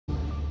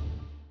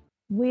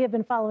We have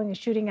been following a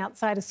shooting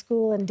outside a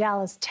school in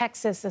Dallas,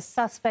 Texas. The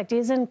suspect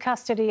is in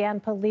custody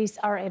and police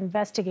are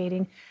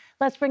investigating.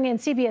 Let's bring in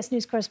CBS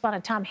News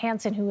correspondent Tom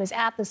Hanson, who is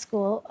at the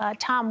school.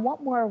 Tom,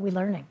 what more are we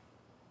learning?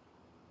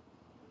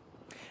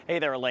 Hey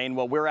there, Elaine.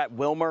 Well, we're at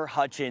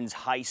Wilmer-Hutchins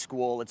High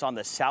School. It's on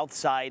the south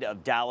side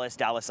of Dallas.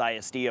 Dallas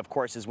ISD, of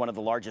course, is one of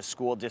the largest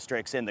school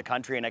districts in the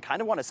country. And I kind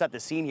of want to set the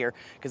scene here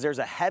because there's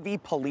a heavy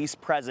police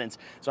presence.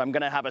 So I'm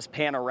going to have us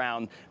pan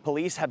around.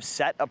 Police have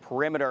set a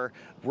perimeter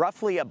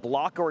roughly a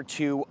block or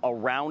two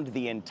around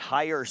the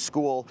entire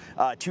school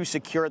to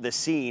secure the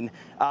scene.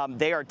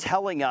 They are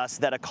telling us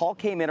that a call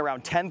came in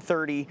around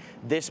 10:30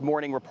 this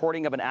morning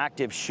reporting of an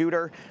active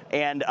shooter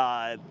and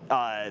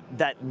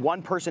that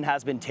one person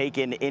has been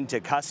taken into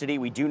custody.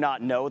 We do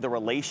not know the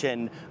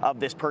relation of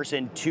this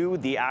person to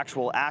the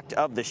actual act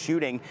of the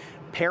shooting.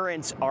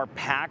 Parents are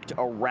packed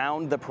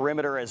around the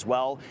perimeter as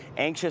well,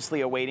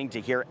 anxiously awaiting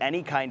to hear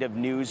any kind of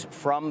news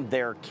from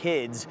their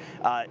kids.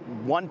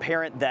 One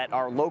parent that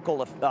our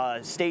local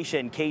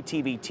station,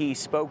 KTVT,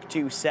 spoke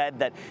to said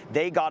that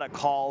they got a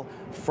call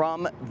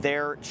from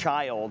their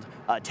child,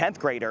 a 10th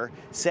grader,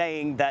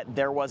 saying that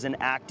there was an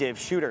active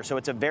shooter. So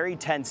it's a very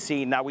tense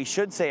scene. Now, we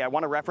should say, I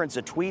want to reference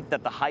a tweet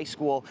that the high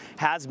school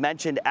has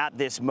mentioned at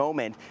this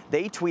moment.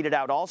 They tweeted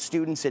out, all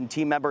students and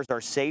team members are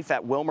safe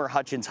at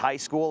Wilmer-Hutchins High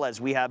School as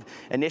we have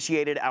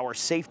initiated our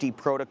safety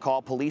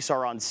protocol. Police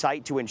are on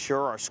site to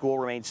ensure our school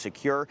remains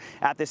secure.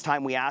 At this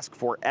time, we ask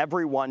for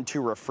everyone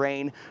to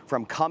refrain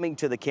from coming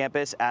to the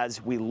campus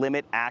as we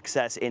limit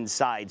access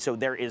inside. So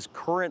there is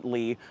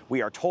currently,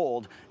 we are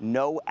told,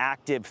 no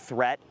active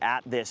threat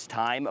at this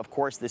time. Of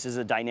course, this is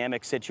a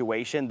dynamic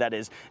situation that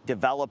is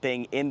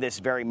developing in this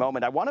very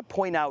moment. I want to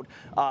point out,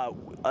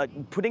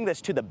 putting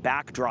this to the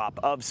backdrop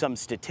of some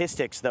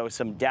statistics, though,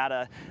 some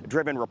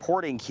data-driven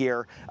reporting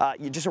here,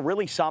 just a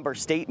really somber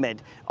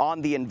statement on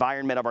the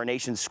environment of our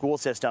nation's school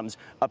systems.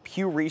 A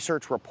Pew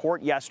Research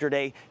report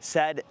yesterday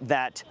said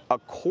that a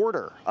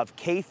quarter of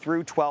K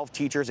through 12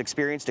 teachers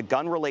experienced a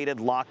gun-related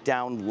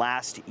lockdown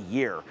last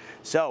year.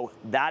 So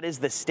that is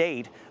the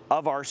state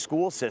of our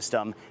school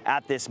system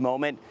at this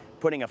moment.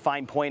 Putting a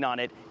fine point on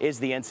it is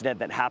the incident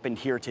that happened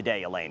here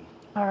today, Elaine.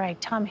 All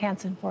right, Tom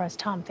Hanson for us.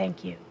 Tom,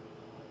 thank you.